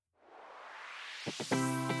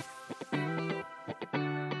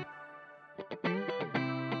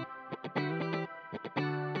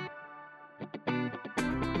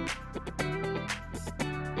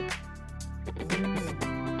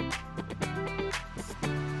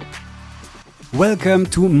Welcome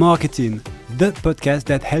to Marketing, the podcast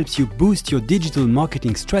that helps you boost your digital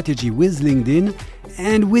marketing strategy with LinkedIn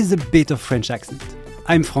and with a bit of French accent.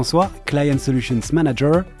 I'm François, Client Solutions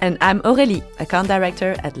Manager. And I'm Aurélie, Account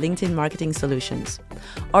Director at LinkedIn Marketing Solutions.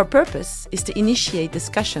 Our purpose is to initiate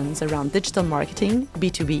discussions around digital marketing,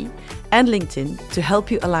 B2B, and LinkedIn to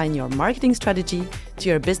help you align your marketing strategy to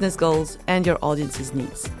your business goals and your audience's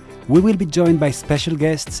needs. We will be joined by special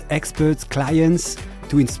guests, experts, clients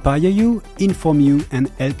to inspire you, inform you, and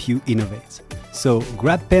help you innovate. So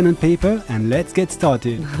grab pen and paper and let's get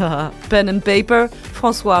started. Pen and paper?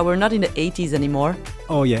 François, we're not in the 80s anymore.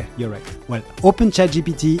 Oh yeah, you're right. Well, open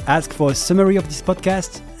ChatGPT, ask for a summary of this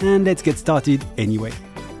podcast, and let's get started anyway.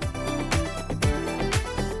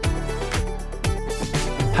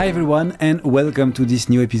 Hi everyone, and welcome to this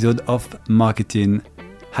new episode of Marketing.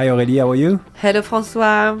 Hi Aurélie, how are you? Hello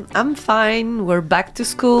François, I'm fine. We're back to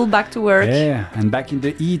school, back to work. Yeah, and back in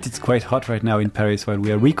the heat. It's quite hot right now in Paris while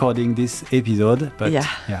we are recording this episode. But yeah.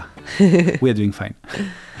 We're doing fine.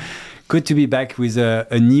 Good to be back with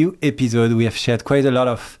a new episode. We have shared quite a lot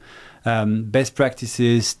of best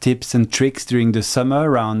practices, tips and tricks during the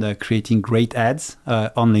summer around creating great ads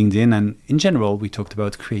on LinkedIn. And in general, we talked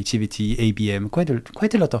about creativity, ABM,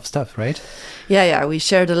 quite a lot of stuff, right? Yeah. We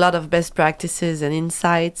shared a lot of best practices and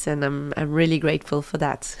insights, and I'm really grateful for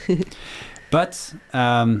that. But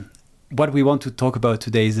what we want to talk about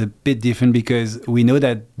today is a bit different because we know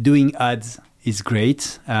that doing ads is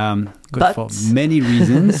great, good for many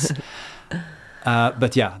reasons.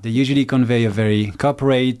 But yeah, they usually convey a very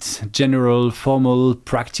corporate, general, formal,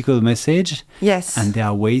 practical message. Yes. And there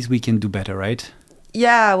are ways we can do better, right?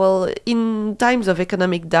 Yeah, well, in times of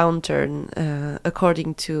economic downturn,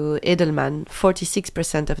 according to Edelman,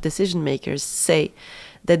 46% of decision makers say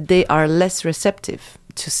that they are less receptive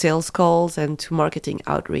to sales calls and to marketing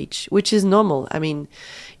outreach, which is normal. I mean,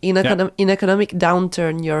 in economic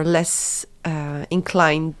downturn, you're less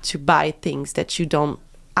inclined to buy things that you don't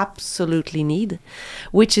absolutely need,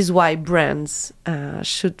 which is why brands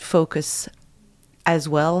should focus as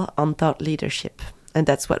well on thought leadership. And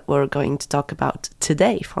that's what we're going to talk about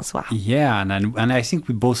today, François. Yeah, and I think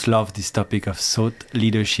we both love this topic of thought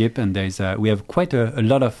leadership, and we have quite a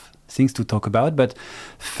lot of things to talk about. But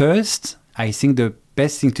first, I think the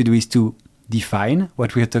best thing to do is to define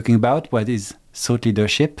what we are talking about. What is thought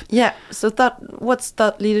leadership? Yeah, so what's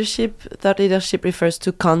thought leadership? Thought leadership refers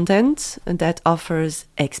to content that offers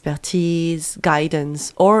expertise,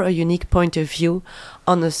 guidance, or a unique point of view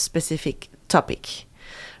on a specific topic,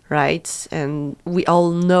 right? And we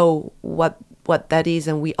all know what that is,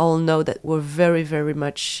 and we all know that we're very, very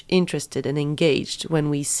much interested and engaged when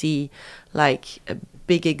we see like a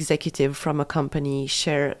big executive from a company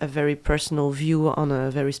share a very personal view on a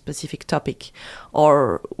very specific topic,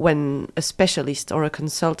 or when a specialist or a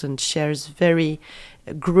consultant shares very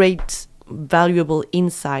great, valuable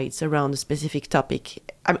insights around a specific topic.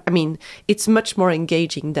 I mean, it's much more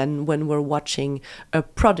engaging than when we're watching a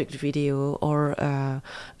product video or a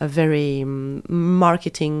very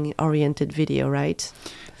marketing-oriented video, right?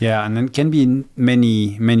 Yeah, and it can be in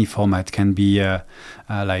many formats. Can be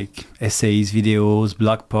like essays, videos,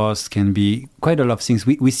 blog posts. Can be quite a lot of things.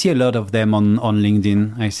 We see a lot of them on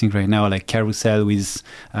LinkedIn. I think right now, like carousel with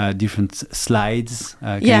different slides,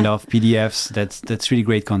 kind of PDFs. That's really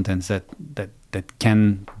great content that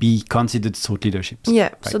can be considered thought leadership. Yeah.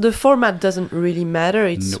 Right? So the format doesn't really matter.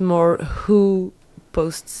 It's more who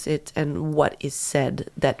posts it and what is said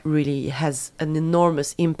that really has an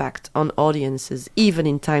enormous impact on audiences, even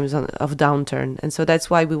in times of downturn. And so that's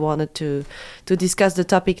why we wanted to discuss the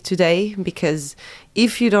topic today, because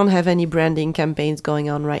if you don't have any branding campaigns going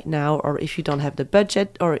on right now, or if you don't have the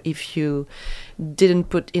budget, or if you didn't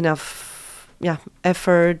put enough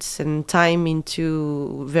efforts and time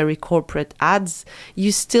into very corporate ads,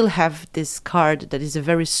 you still have this card that is a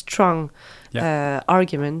very strong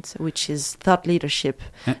argument, which is thought leadership.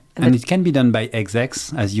 And it can be done by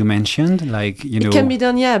execs, as you mentioned, like, you know. It can be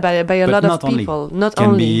done, by a lot of people. Not only. It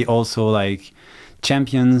can be also like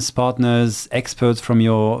champions, partners, experts from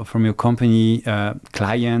your company,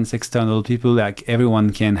 clients, external people. Like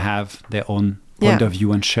everyone can have their own point of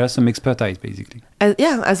view and share some expertise, basically.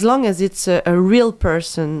 As long as it's a real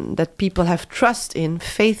person that people have trust in,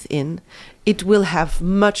 faith in, it will have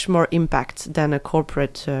much more impact than a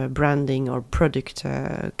corporate branding or product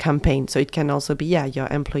campaign. So it can also be, your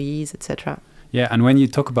employees, etc. Yeah, and when you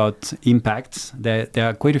talk about impact, there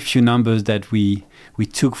are quite a few numbers that we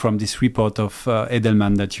took from this report of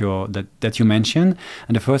Edelman that you mentioned.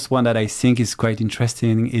 And the first one that I think is quite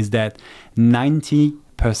interesting is that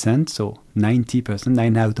 90%, so 90%,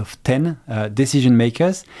 9 out of 10 decision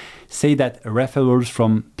makers say that referrals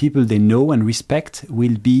from people they know and respect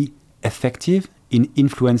will be effective in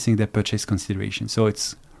influencing their purchase consideration. So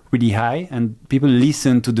it's really high, and people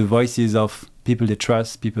listen to the voices of people they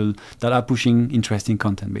trust, people that are pushing interesting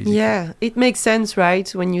content, basically. Yeah, it makes sense,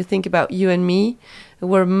 right? When you think about you and me,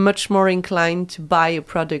 we're much more inclined to buy a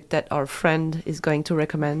product that our friend is going to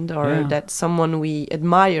recommend, or that someone we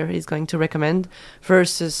admire is going to recommend,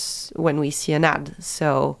 versus when we see an ad.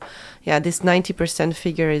 So yeah, this 90%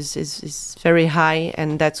 figure is very high,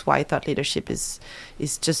 and that's why thought leadership is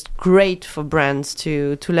just great for brands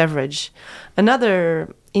to leverage.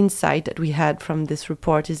 Another insight that we had from this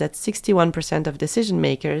report is that 61% of decision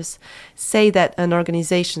makers say that an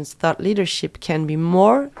organization's thought leadership can be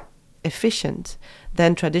more efficient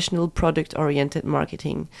than traditional product-oriented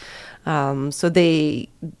marketing. So they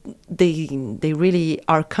really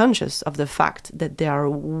are conscious of the fact that they are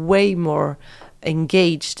way more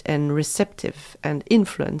engaged and receptive and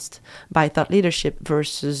influenced by thought leadership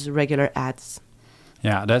versus regular ads.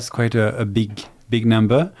 Yeah, that's quite a big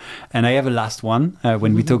number. And I have a last one.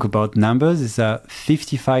 When we talk about numbers, it's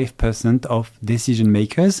 55% of decision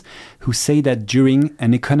makers who say that during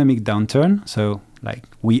an economic downturn, so like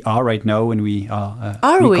we are right now when we are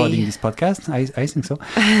recording this podcast, I think so.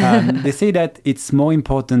 They say that it's more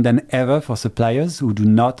important than ever for suppliers who do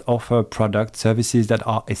not offer product services that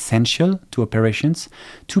are essential to operations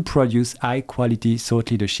to produce high quality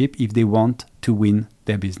thought leadership if they want to win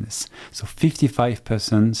their business. So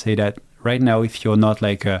 55% say that right now, if you're not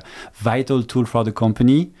like a vital tool for the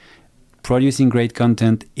company, producing great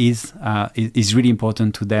content is really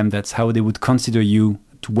important to them. That's how they would consider you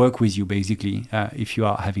to work with you, basically, if you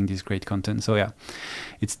are having this great content. So yeah,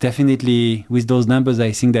 it's definitely, with those numbers,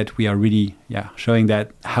 I think that we are really showing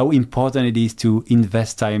that how important it is to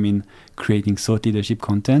invest time in creating thought leadership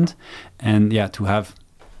content, and to have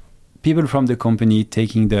people from the company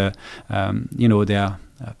taking the their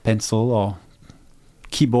pencil or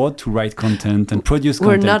keyboard to write content and produce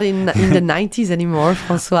content. We're not in the 90s anymore,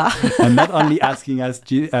 François. And not only asking us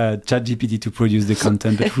ChatGPT to produce the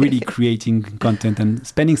content, but really creating content and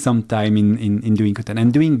spending some time in doing content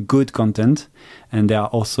and doing good content. And there are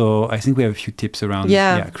also, I think we have a few tips around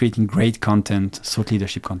creating great content, thought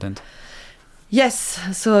leadership content. Yes,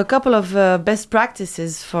 so a couple of best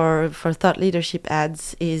practices for thought leadership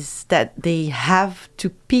ads is that they have to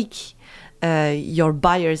pique your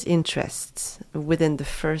buyer's interests within the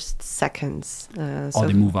first seconds. Or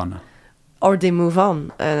they move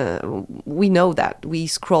on. We know that. We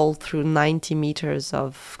scroll through 90 meters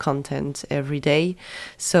of content every day.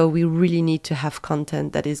 So we really need to have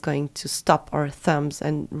content that is going to stop our thumbs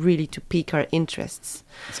and really to pique our interests.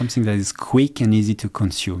 Something that is quick and easy to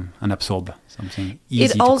consume and absorb. Something easy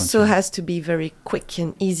to consume. It also has to be very quick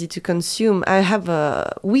and easy to consume.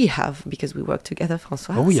 We have, because we work together,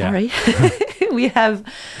 François. Oh, yeah. Sorry. We have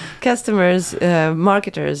customers,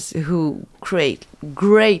 marketers who create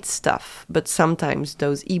great stuff, but sometimes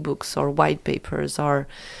those ebooks or white papers are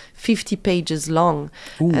 50 pages long.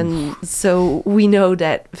 Ooh. And so we know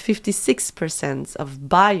that 56% of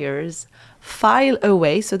buyers file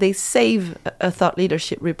away, so they save a thought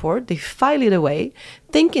leadership report, they file it away,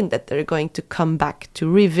 thinking that they're going to come back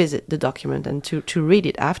to revisit the document and to read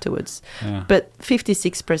it afterwards. Yeah. But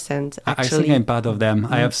 56% actually... I think I'm part of them.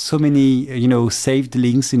 I have so many, saved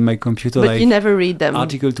links in my computer. But you never read them.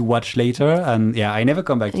 Article to watch later, and I never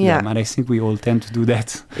come back to them. And I think we all tend to do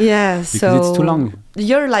that. Yeah, because it's too long.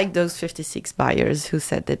 You're like those 56 buyers who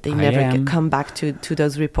said that they never come back to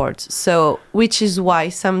those reports. So, which is why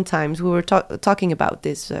sometimes we were talking about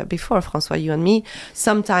this before, François, you and me.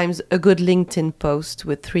 Sometimes a good LinkedIn post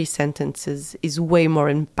with 3 sentences is way more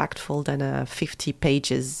impactful than a 50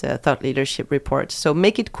 pages thought leadership report. So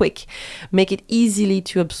make it quick, make it easy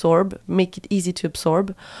to absorb.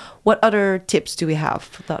 What other tips do we have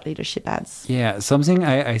for thought leadership ads? Yeah, something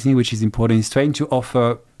I think which is important is trying to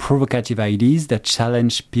offer provocative ideas that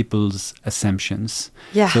challenge people's assumptions.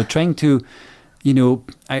 Yeah. So trying to,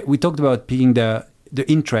 we talked about picking the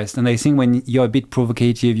interest, and I think when you're a bit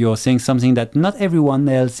provocative, you're saying something that not everyone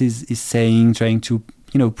else is saying, trying to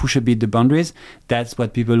push a bit the boundaries. That's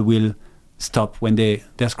what people will stop when they're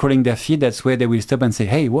scrolling their feed. That's where they will stop and say,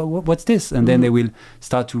 hey, what's this? And then they will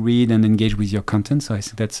start to read and engage with your content. So I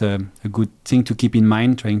think that's a good thing to keep in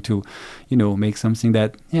mind, trying to make something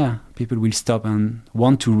that people will stop and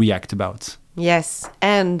want to react about. Yes,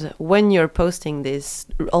 and when you're posting this,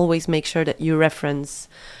 always make sure that you reference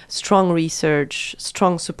strong research,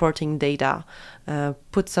 strong supporting data,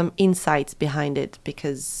 put some insights behind it,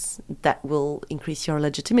 because that will increase your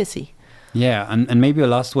legitimacy. Yeah, and maybe a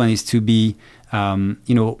last one is to be,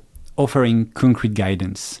 offering concrete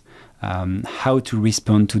guidance. How to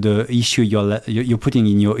respond to the issue you're putting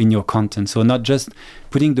in your content. So not just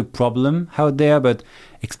putting the problem out there, but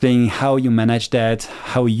explaining how you manage that,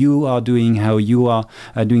 how you are doing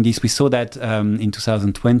this. We saw that in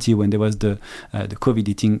 2020 when there was the COVID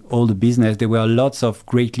hitting all the business. There were lots of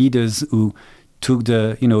great leaders who took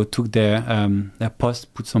their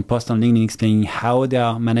post, put some post on LinkedIn explaining how they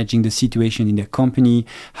are managing the situation in their company,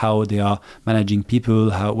 how they are managing people,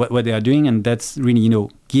 what they are doing, and that's really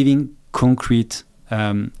giving concrete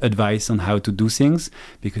advice on how to do things,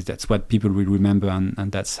 because that's what people will remember,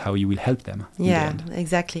 and that's how you will help them. Yeah,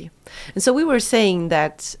 exactly. And so we were saying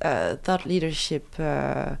that thought leadership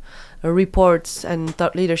reports and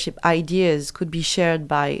thought leadership ideas could be shared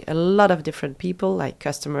by a lot of different people, like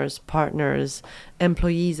customers, partners,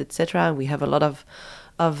 employees, etc. We have a lot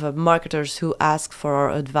of marketers who ask for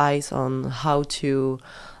our advice on how to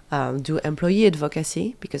do employee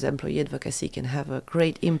advocacy, because employee advocacy can have a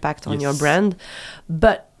great impact on your brand,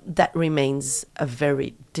 but that remains a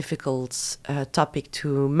very difficult topic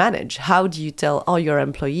to manage. How do you tell all your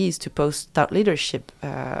employees to post thought leadership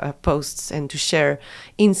posts and to share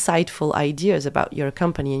insightful ideas about your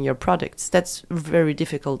company and your products? That's very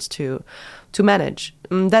difficult to manage.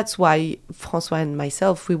 That's why François and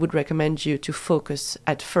myself, we would recommend you to focus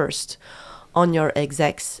at first on your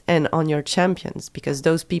execs and on your champions, because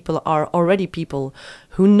those people are already people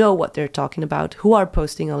who know what they're talking about, who are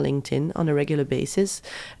posting on LinkedIn on a regular basis,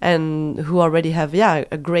 and who already have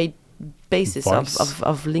a great basis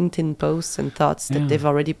of LinkedIn posts and thoughts that they've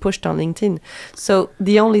already pushed on LinkedIn. So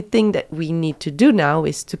the only thing that we need to do now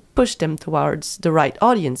is to push them towards the right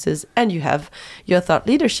audiences, and you have your thought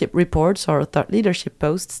leadership reports or thought leadership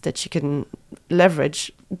posts that you can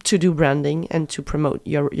leverage to do branding and to promote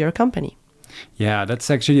your company. Yeah,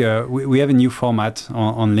 that's actually we have a new format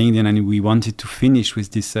on LinkedIn, and we wanted to finish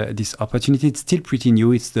with this opportunity. It's still pretty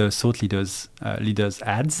new. It's the thought leaders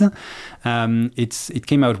ads. It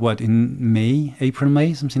came out in April,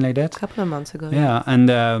 May, something like that. A couple of months ago. Yeah,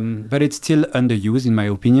 and but it's still underused in my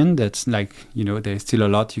opinion. That's there's still a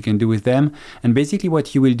lot you can do with them. And basically,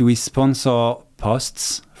 what you will do is sponsor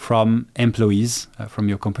posts from employees from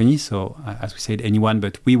your company. So as we said, anyone,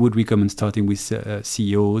 but we would recommend starting with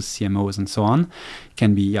CEOs, CMOs, and so on. It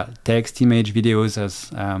can be text, image, videos, as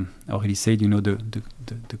Aurélie said.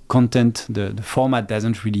 The content, the format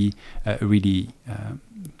doesn't really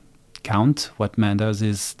count. What matters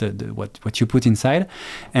is what you put inside.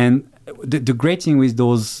 And the great thing with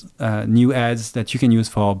those new ads that you can use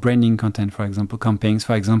for branding content, for example, campaigns,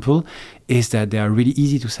 for example, is that they are really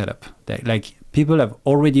easy to set up. People have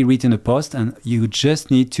already written a post, and you just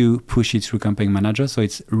need to push it through Campaign Manager. So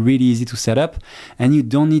it's really easy to set up, and you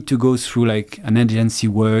don't need to go through an agency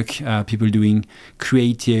work, people doing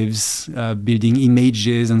creatives, building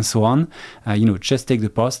images, and so on. Just take the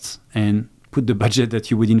posts and put the budget that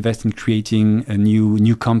you would invest in creating a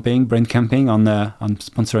new campaign, brand campaign, on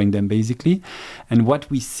sponsoring them, basically. And what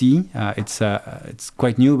we see, it's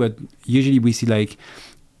quite new, but usually we see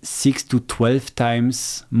 6 to 12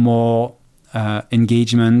 times more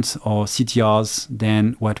engagement or CTRs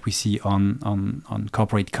than what we see on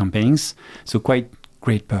corporate campaigns. So quite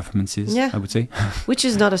great performances, I would say. Which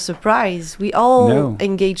is not a surprise. We all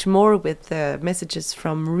engage more with messages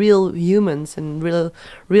from real humans and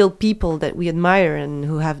real people that we admire and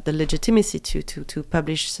who have the legitimacy to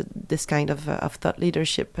publish this kind of thought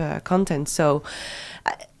leadership content. So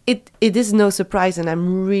it is no surprise, and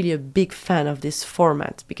I'm really a big fan of this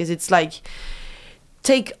format, because it's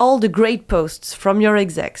take all the great posts from your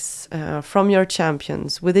execs, from your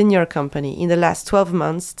champions within your company in the last 12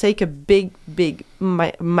 months, take a big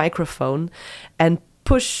microphone and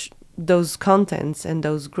push those contents and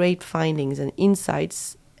those great findings and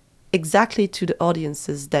insights exactly to the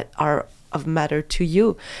audiences that are of matter to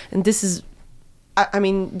you. And this is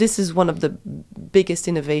one of the biggest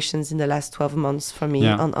innovations in the last 12 months for me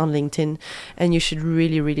on LinkedIn, and you should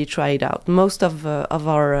really, really try it out. Most of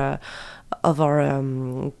our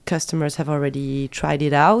customers have already tried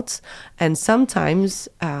it out, and sometimes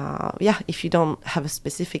if you don't have a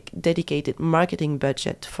specific dedicated marketing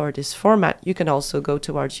budget for this format, you can also go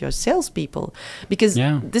towards your salespeople, because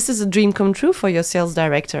this is a dream come true for your sales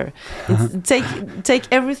director. Take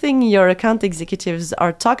everything your account executives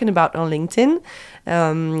are talking about on LinkedIn,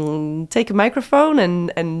 take a microphone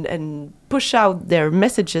and push out their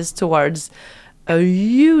messages towards a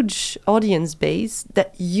huge audience base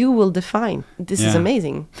that you will define. This is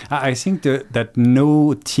amazing. I think that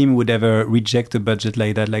no team would ever reject a budget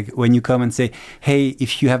like that. Like when you come and say, hey,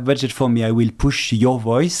 if you have budget for me, I will push your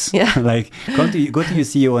voice. Yeah. Like go to your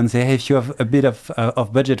CEO and say, hey, if you have a bit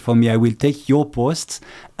of budget for me, I will take your posts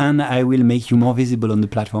and I will make you more visible on the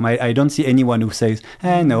platform. I don't see anyone who says,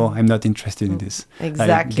 no, I'm not interested in this. Exactly.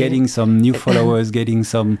 Like getting some new followers, getting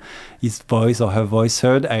his voice or her voice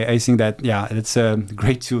heard. I think that, it's a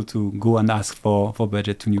great tool to go and ask for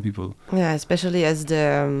budget to new people. Yeah, especially as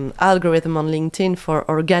the algorithm on LinkedIn for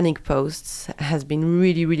organic posts has been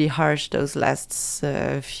really, really harsh those last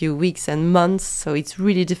few weeks and months. So it's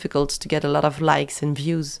really difficult to get a lot of likes and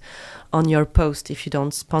views on your post if you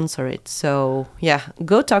don't sponsor it. So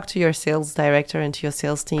go talk to your sales director and to your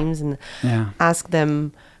sales teams and ask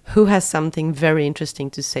them who has something very interesting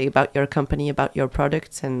to say about your company, about your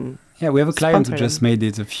products. And we have a client who just made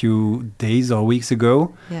it a few days or weeks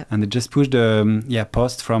ago, and they just pushed a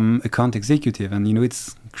post from account executive, and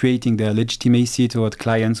it's creating their legitimacy toward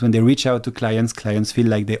clients. When they reach out to clients feel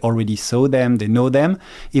like they already saw them, they know them,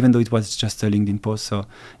 even though it was just a LinkedIn post. So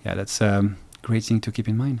that's a great thing to keep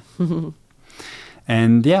in mind.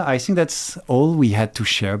 And I think that's all we had to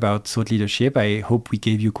share about thought leadership. I hope we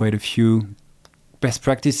gave you quite a few best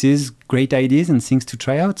practices, great ideas and things to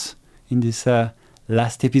try out in this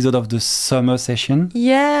last episode of the summer session.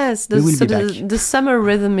 Yes, the summer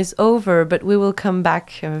rhythm is over, but we will come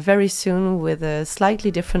back very soon with a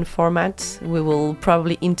slightly different format. We will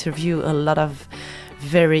probably interview a lot of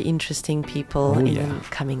very interesting people in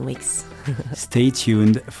coming weeks. Stay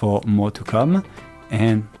tuned for more to come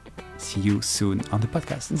and see you soon on the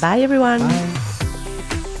podcast. Bye, everyone. Bye.